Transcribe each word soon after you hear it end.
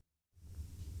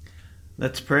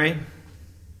Let's pray.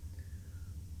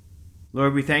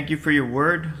 Lord, we thank you for your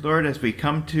word. Lord, as we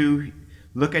come to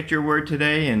look at your word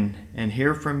today and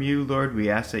hear from you, Lord,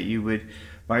 we ask that you would,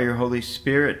 by your Holy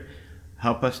Spirit,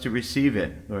 help us to receive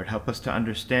it. Lord, help us to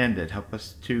understand it. Help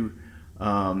us to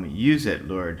use it,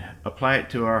 Lord. Apply it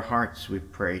to our hearts, we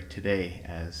pray today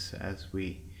as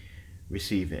we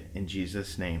receive it. In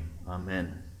Jesus' name,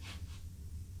 amen.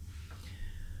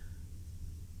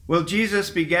 Well, Jesus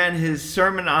began his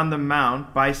Sermon on the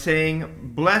Mount by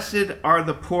saying, "Blessed are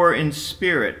the poor in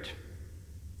spirit."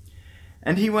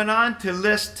 And he went on to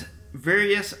list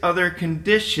various other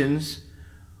conditions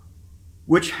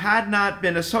which had not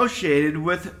been associated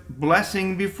with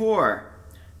blessing before.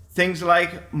 Things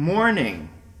like mourning,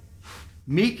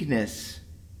 meekness,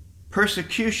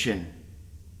 persecution.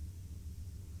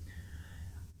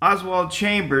 Oswald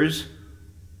Chambers,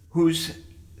 whose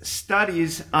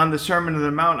studies on the Sermon on the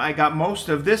Mount I got most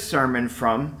of this sermon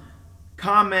from,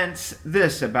 comments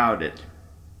this about it.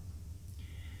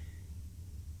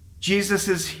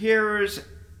 Jesus' hearers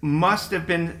must have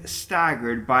been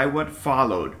staggered by what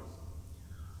followed.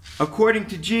 According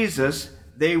to Jesus,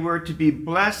 they were to be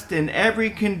blessed in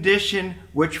every condition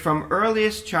which from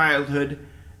earliest childhood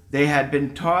they had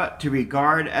been taught to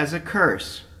regard as a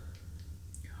curse.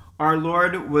 Our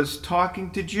Lord was talking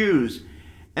to Jews,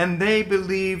 and they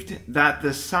believed that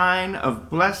the sign of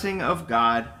blessing of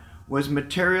God was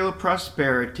material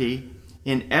prosperity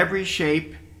in every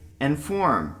shape and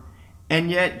form. And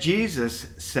yet Jesus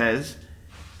says,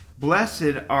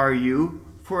 "Blessed are you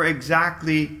for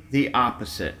exactly the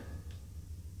opposite."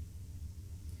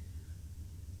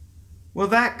 Well,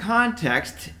 that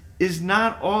context is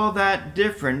not all that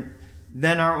different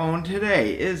than our own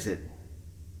today, is it?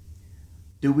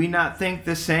 Do we not think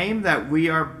the same, that we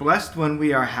are blessed when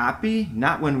we are happy,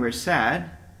 not when we're sad?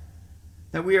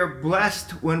 That we are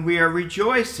blessed when we are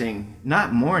rejoicing,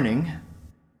 not mourning?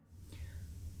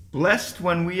 Blessed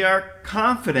when we are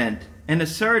confident and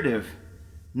assertive,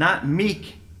 not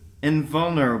meek and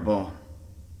vulnerable.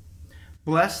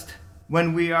 Blessed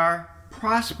when we are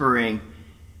prospering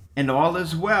and all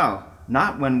is well,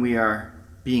 not when we are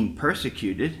being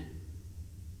persecuted.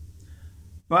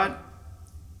 But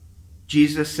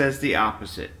Jesus says the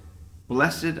opposite.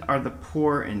 Blessed are the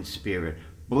poor in spirit.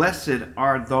 Blessed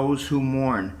are those who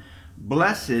mourn.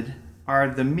 Blessed are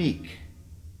the meek.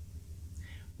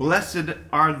 Blessed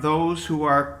are those who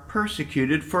are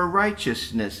persecuted for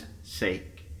righteousness'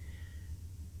 sake.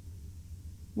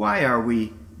 Why are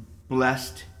we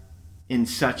blessed in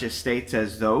such estates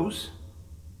as those?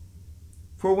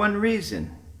 For one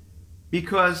reason,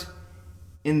 because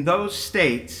in those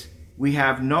states we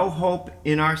have no hope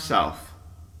in ourselves,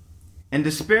 and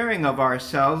despairing of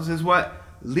ourselves is what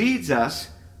leads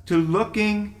us to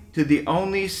looking to the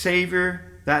only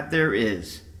Savior that there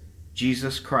is,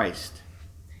 Jesus Christ.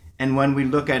 And when we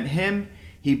look at him,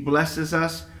 he blesses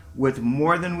us with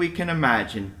more than we can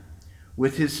imagine,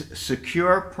 with his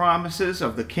secure promises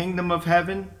of the kingdom of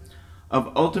heaven,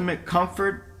 of ultimate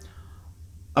comfort,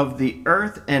 of the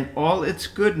earth and all its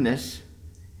goodness,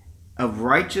 of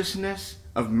righteousness,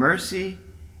 of mercy,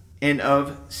 and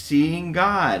of seeing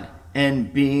God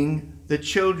and being the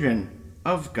children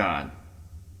of God.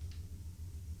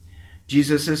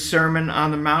 Jesus' Sermon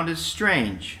on the Mount is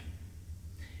strange.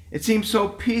 It seems so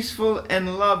peaceful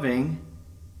and loving,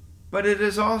 but it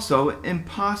is also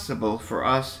impossible for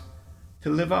us to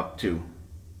live up to.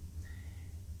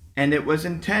 And it was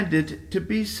intended to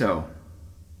be so.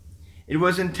 It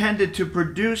was intended to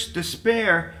produce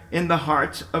despair in the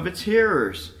hearts of its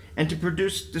hearers, and to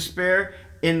produce despair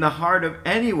in the heart of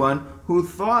anyone who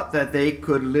thought that they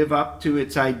could live up to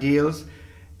its ideals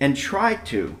and try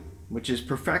to, which is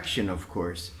perfection, of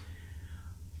course.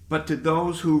 But to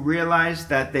those who realize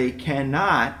that they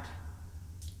cannot,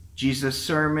 Jesus'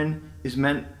 sermon is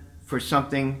meant for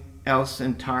something else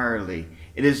entirely.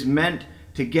 It is meant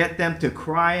to get them to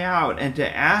cry out and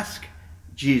to ask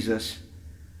Jesus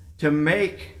to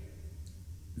make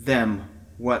them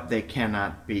what they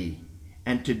cannot be,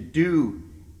 and to do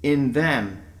in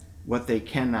them what they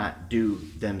cannot do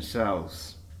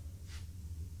themselves.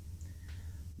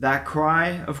 That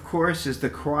cry, of course, is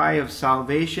the cry of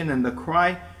salvation and the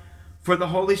cry for the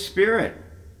Holy Spirit.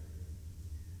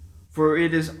 For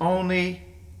it is only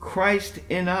Christ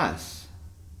in us,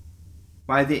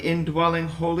 by the indwelling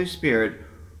Holy Spirit,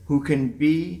 who can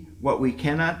be what we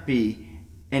cannot be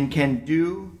and can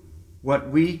do what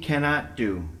we cannot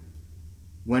do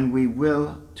when we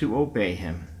will to obey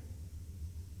him.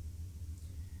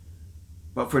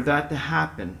 But for that to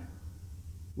happen,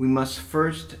 we must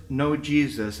first know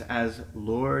Jesus as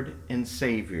Lord and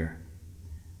Savior,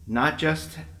 not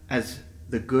just as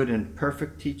the good and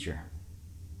perfect teacher.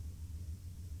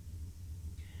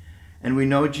 And we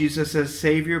know Jesus as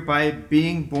Savior by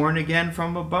being born again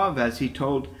from above, as he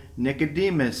told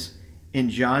Nicodemus in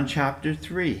John chapter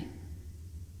 3.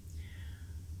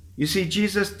 You see,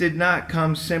 Jesus did not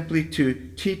come simply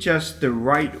to teach us the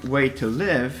right way to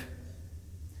live.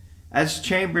 As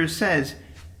Chambers says,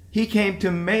 he came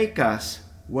to make us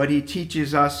what he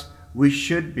teaches us we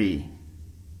should be.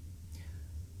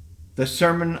 The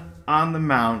Sermon on the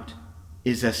Mount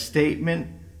is a statement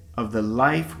of the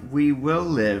life we will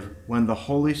live when the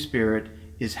Holy Spirit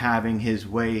is having his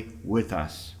way with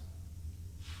us.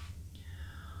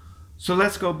 So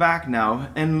let's go back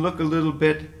now and look a little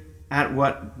bit at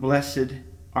what blessed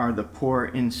are the poor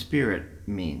in spirit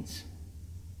means.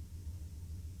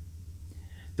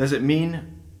 Does it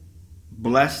mean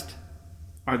blessed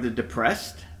are the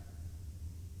depressed?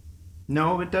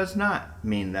 No, it does not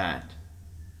mean that.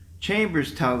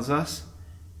 Chambers tells us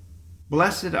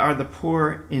blessed are the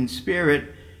poor in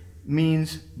spirit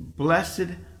means blessed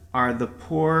are the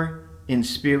poor in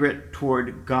spirit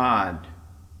toward God.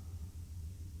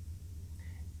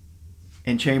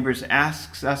 And Chambers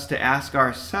asks us to ask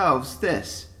ourselves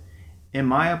this: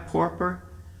 am I a pauper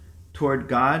toward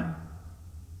God?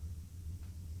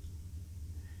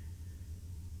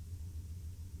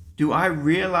 Do I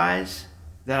realize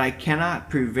that I cannot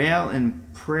prevail in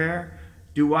prayer?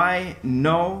 Do I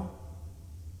know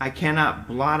I cannot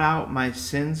blot out my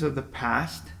sins of the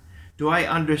past? Do I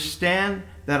understand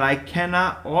that I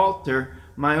cannot alter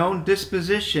my own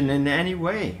disposition in any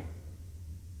way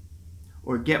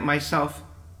or get myself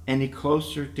any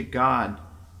closer to God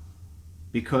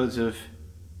because of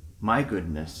my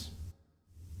goodness?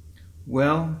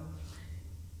 Well,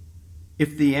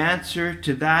 if the answer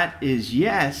to that is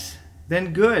yes,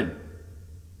 then good.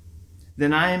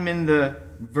 Then I am in the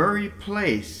very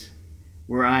place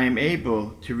where I am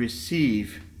able to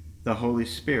receive the Holy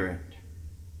Spirit.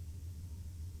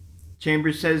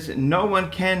 Chambers says, no one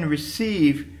can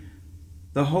receive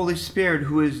the Holy Spirit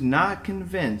who is not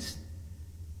convinced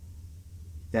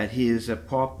that he is a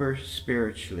pauper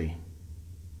spiritually.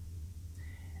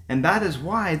 And that is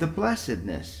why the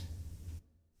blessedness.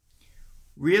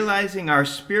 Realizing our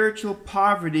spiritual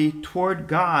poverty toward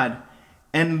God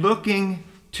and looking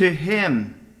to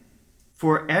him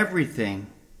for everything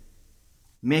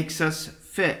makes us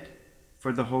fit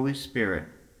for the Holy Spirit.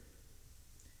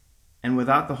 And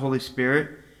without the Holy Spirit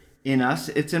in us,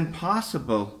 it's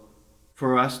impossible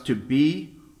for us to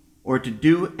be or to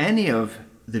do any of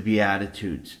the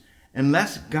Beatitudes.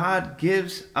 Unless God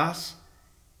gives us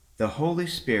the Holy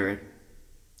Spirit,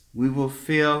 we will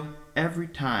fail every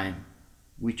time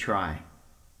we try.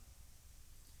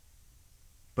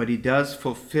 But he does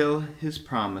fulfill his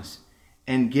promise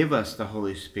and give us the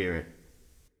Holy Spirit.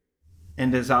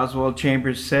 And as Oswald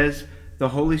Chambers says, the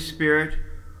Holy Spirit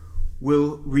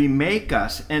will remake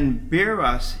us and bear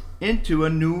us into a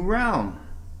new realm.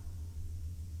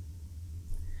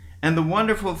 And the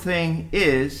wonderful thing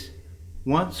is,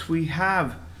 once we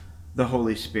have the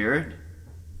Holy Spirit,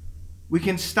 we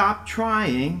can stop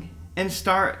trying and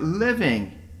start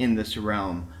living in this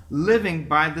realm, living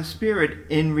by the Spirit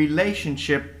in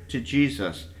relationship to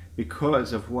Jesus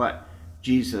because of what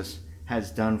Jesus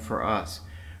has done for us.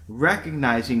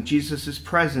 Recognizing Jesus'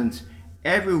 presence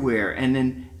everywhere and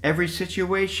in every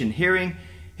situation, hearing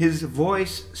his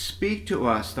voice speak to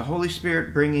us, the Holy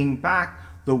Spirit bringing back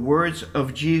the words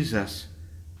of Jesus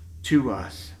to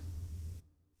us.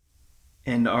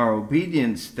 And our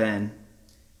obedience then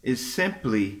is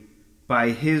simply by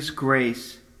his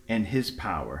grace and his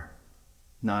power,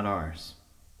 not ours.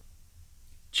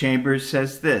 Chambers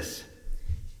says this: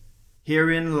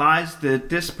 herein lies the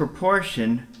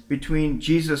disproportion between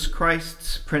Jesus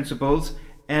Christ's principles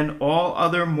and all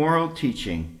other moral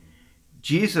teaching.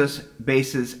 Jesus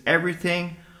bases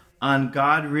everything on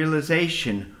God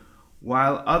realization,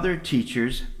 while other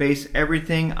teachers base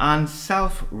everything on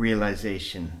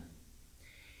self-realization.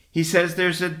 He says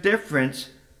there's a difference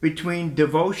between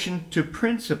devotion to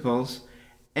principles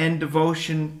and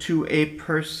devotion to a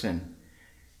person.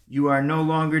 You are no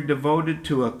longer devoted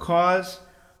to a cause,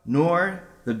 nor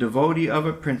the devotee of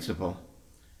a principle,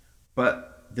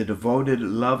 but the devoted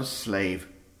love slave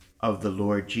of the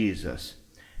Lord Jesus.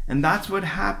 And that's what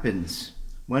happens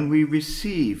when we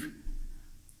receive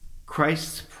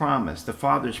Christ's promise, the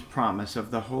Father's promise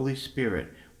of the Holy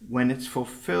Spirit, when it's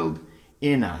fulfilled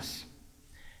in us.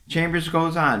 Chambers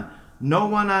goes on, no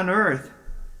one on earth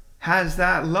has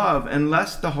that love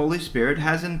unless the Holy Spirit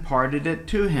has imparted it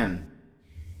to him.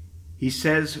 He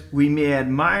says we may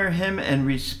admire him and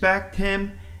respect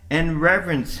him and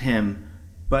reverence him,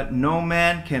 but no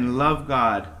man can love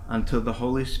God until the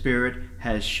Holy Spirit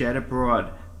has shed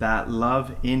abroad that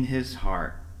love in his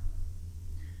heart.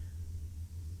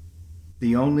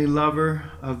 The only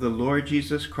lover of the Lord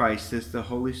Jesus Christ is the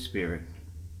Holy Spirit.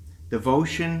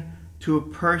 Devotion to a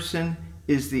person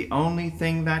is the only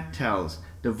thing that tells.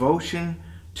 Devotion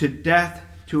to death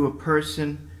to a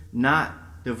person,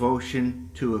 not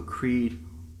devotion to a creed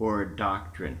or a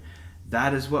doctrine.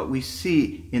 That is what we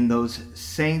see in those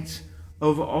saints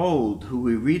of old who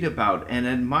we read about and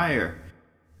admire,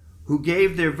 who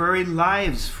gave their very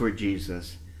lives for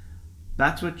Jesus.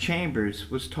 That's what Chambers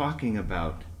was talking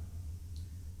about.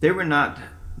 They were not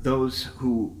those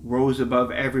who rose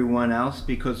above everyone else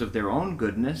because of their own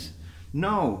goodness.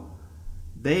 No,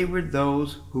 they were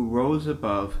those who rose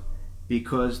above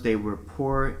because they were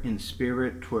poor in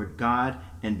spirit toward God,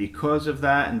 and because of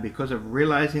that, and because of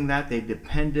realizing that, they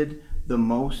depended the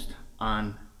most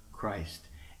on Christ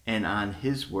and on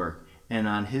his work and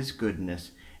on his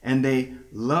goodness. And they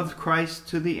loved Christ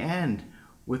to the end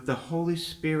with the Holy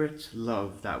Spirit's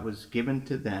love that was given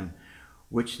to them,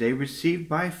 which they received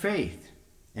by faith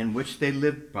and which they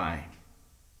lived by.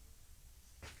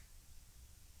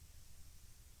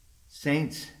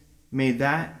 Saints, may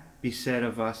that be said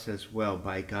of us as well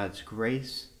by God's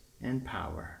grace and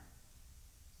power.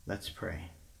 Let's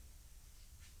pray.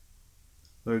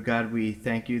 Lord God, we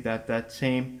thank you that that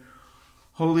same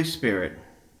Holy Spirit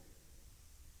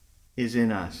is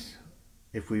in us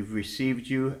if we've received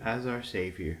you as our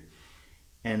Savior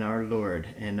and our Lord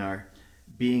and are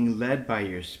being led by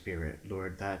your Spirit,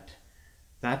 Lord,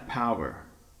 that power,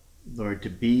 Lord, to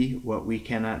be what we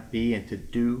cannot be and to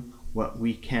do what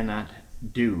we cannot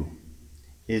do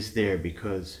is there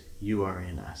because you are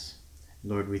in us.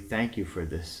 Lord, we thank you for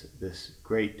this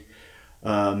great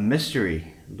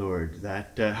mystery, Lord,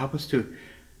 that help us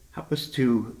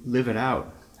to live it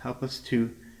out. Help us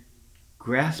to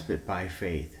grasp it by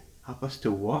faith. Help us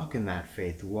to walk in that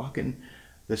faith, walk in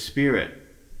the Spirit,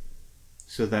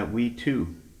 so that we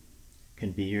too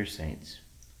can be your saints.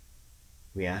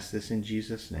 We ask this in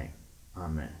Jesus' name.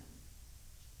 Amen.